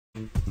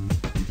This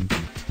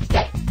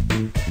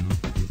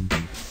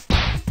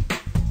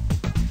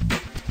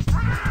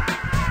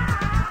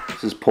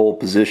is Pole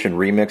Position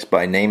Remix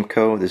by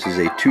Nameco. This is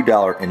a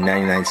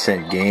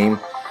 $2.99 game.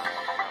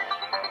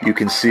 You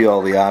can see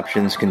all the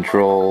options,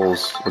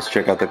 controls. Let's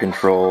check out the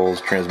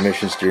controls.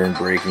 Transmission, steering,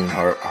 braking,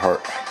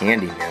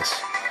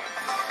 handiness.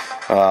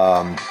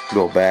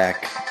 Go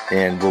back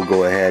and we'll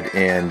go ahead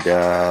and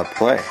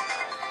play.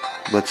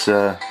 Let's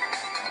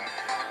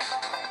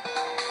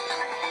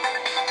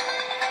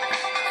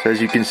as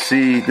you can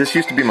see, this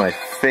used to be my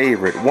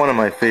favorite, one of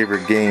my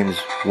favorite games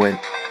when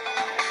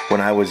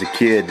I was a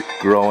kid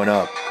growing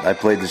up. I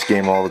played this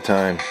game all the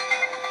time.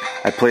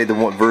 I played the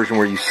one version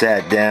where you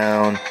sat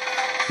down,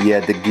 you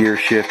had the gear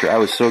shifter. I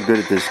was so good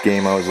at this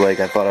game, I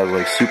thought I was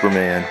like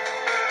Superman.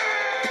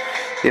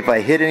 If I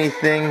hit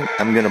anything,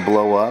 I'm gonna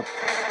blow up.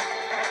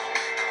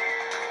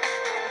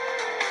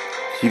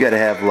 So you gotta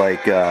have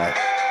like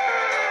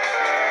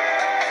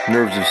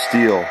nerves of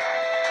steel.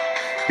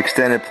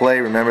 Extended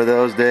play, remember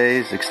those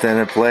days?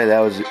 Extended play, that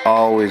was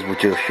always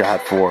what you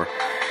shot for.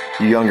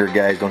 You younger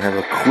guys don't have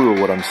a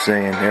clue what I'm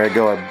saying. There I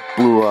go, I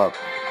blew up.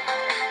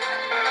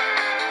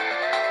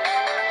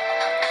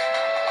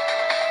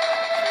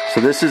 So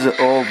this is an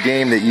old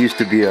game that used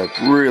to be a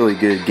really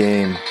good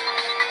game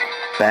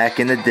back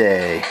in the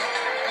day.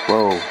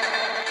 Whoa.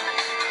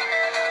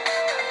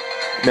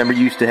 Remember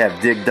you used to have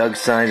Dig Dug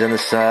signs on the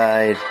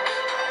side.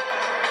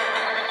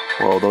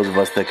 Well, those of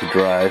us that could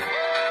drive.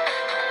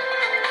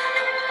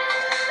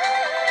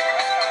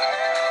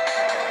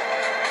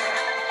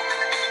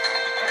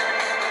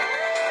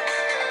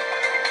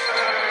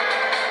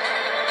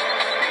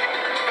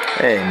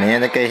 Hey man,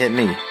 that guy hit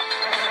me.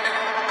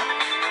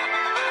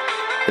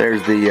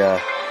 There's the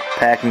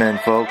Pac-Man,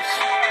 folks.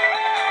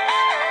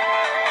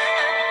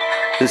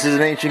 This is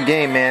an ancient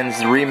game, man. This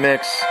is a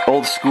remix,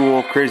 old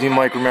school. Crazy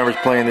Mike remembers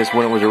playing this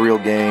when it was a real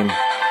game.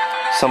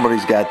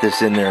 Somebody's got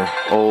this in their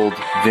old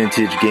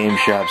vintage game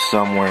shop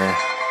somewhere.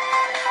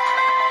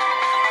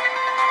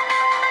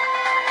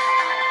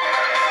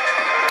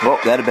 Oh,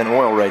 that'd have been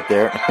oil right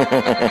there.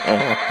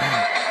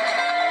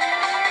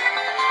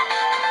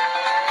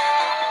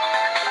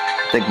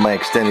 I think my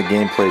extended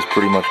gameplay is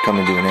pretty much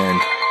coming to an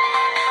end.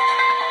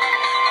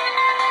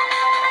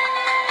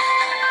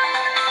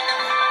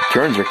 The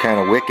turns are kind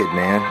of wicked,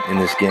 man, in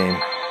this game.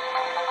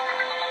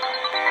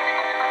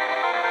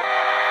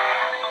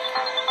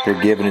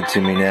 They're giving it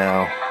to me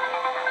now.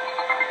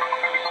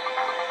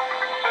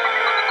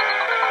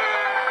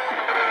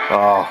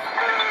 Oh,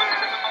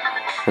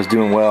 I was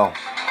doing well.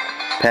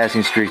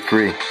 Passing streak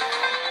 3.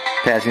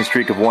 Passing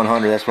streak of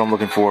 100, that's what I'm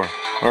looking for.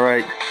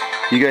 Alright.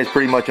 You guys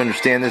pretty much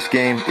understand this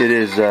game. It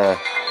is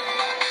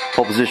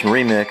Pole Position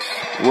Remix.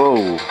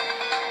 Whoa.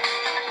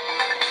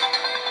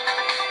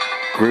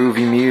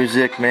 Groovy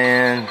music,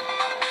 man.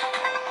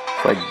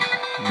 Like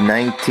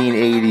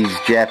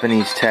 1980s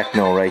Japanese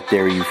techno right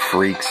there, you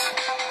freaks.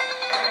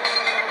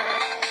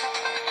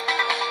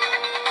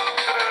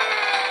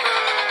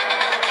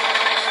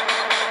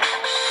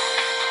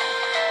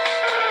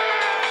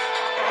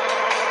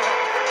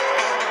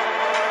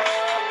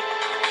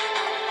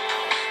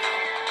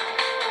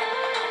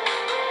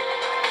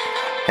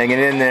 Hanging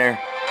in there.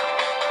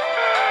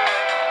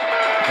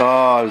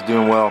 Oh, I was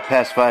doing well.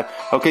 Past 5.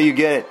 Okay, you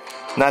get it.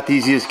 Not the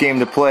easiest game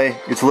to play.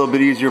 It's a little bit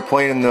easier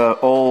playing in the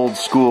old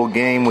school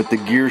game with the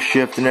gear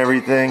shift and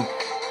everything.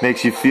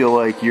 Makes you feel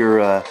like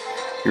you're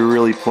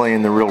really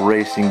playing the real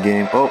racing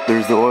game. Oh,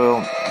 there's the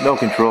oil. No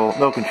control.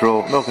 No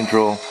control. No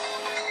control.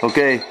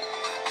 Okay.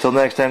 Till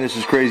next time, this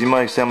is Crazy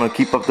Mike. So I'm gonna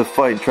keep up the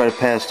fight and try to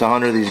pass to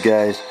 100 of these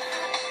guys.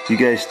 You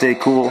guys stay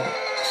cool.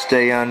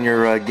 Stay on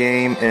your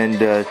game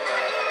and.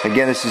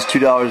 Again, this is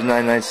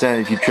 $2.99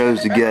 if you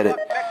chose to get it.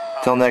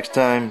 Till next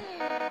time,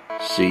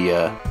 see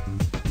ya.